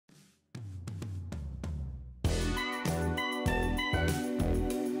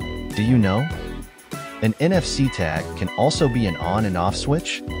Do you know? An NFC tag can also be an on and off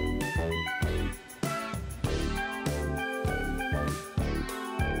switch.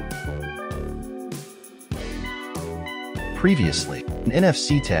 Previously, an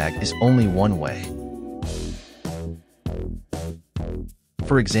NFC tag is only one way.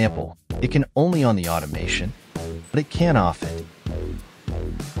 For example, it can only on the automation, but it can't off it.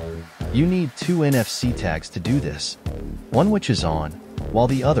 You need two NFC tags to do this, one which is on, while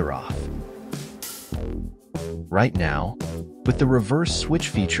the other off. Right now, with the reverse switch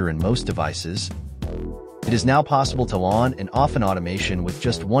feature in most devices, it is now possible to on and off an automation with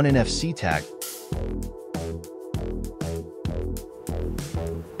just one NFC tag.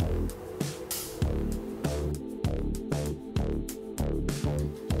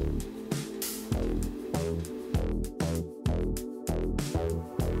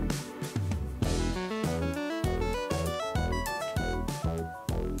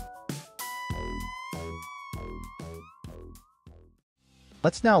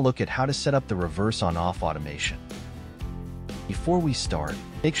 Let's now look at how to set up the reverse on-off automation. Before we start,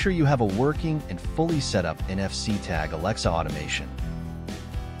 make sure you have a working and fully set up NFC Tag Alexa automation.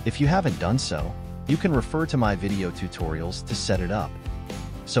 If you haven't done so, you can refer to my video tutorials to set it up.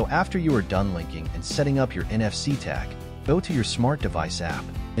 So after you are done linking and setting up your NFC tag, go to your smart device app.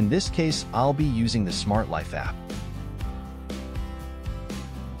 In this case, I'll be using the Smart Life app.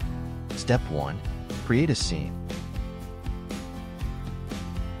 Step 1. Create a scene.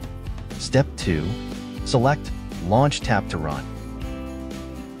 Step 2. Select Launch Tap to run.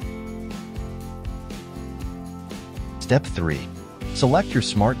 Step 3. Select your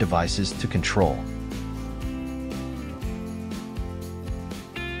smart devices to control.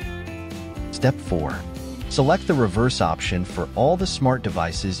 Step 4. Select the reverse option for all the smart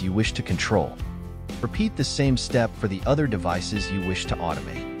devices you wish to control. Repeat the same step for the other devices you wish to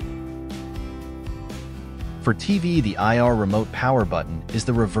automate. For TV, the IR remote power button is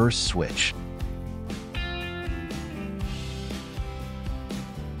the reverse switch.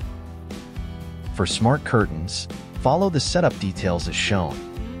 For smart curtains, follow the setup details as shown.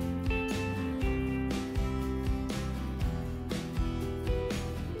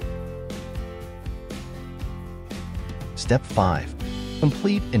 Step 5.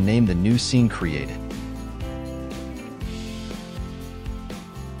 Complete and name the new scene created.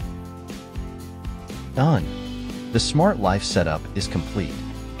 Done. The Smart Life setup is complete.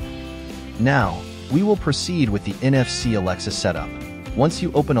 Now, we will proceed with the NFC Alexa setup. Once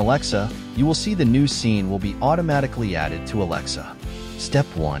you open Alexa, you will see the new scene will be automatically added to Alexa. Step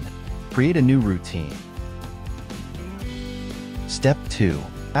 1. Create a new routine. Step 2.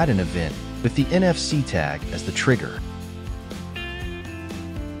 Add an event with the NFC tag as the trigger.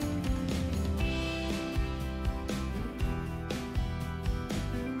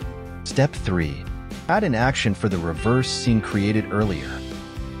 Step 3. Add an action for the reverse scene created earlier.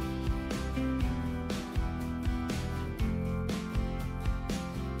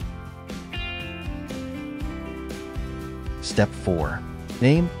 Step 4.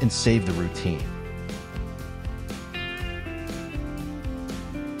 Name and save the routine.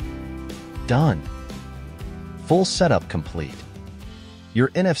 Done. Full setup complete. Your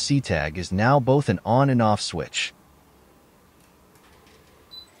NFC tag is now both an on and off switch.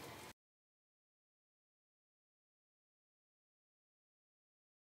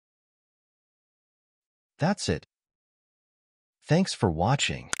 That's it. Thanks for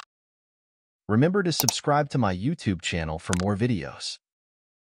watching. Remember to subscribe to my YouTube channel for more videos.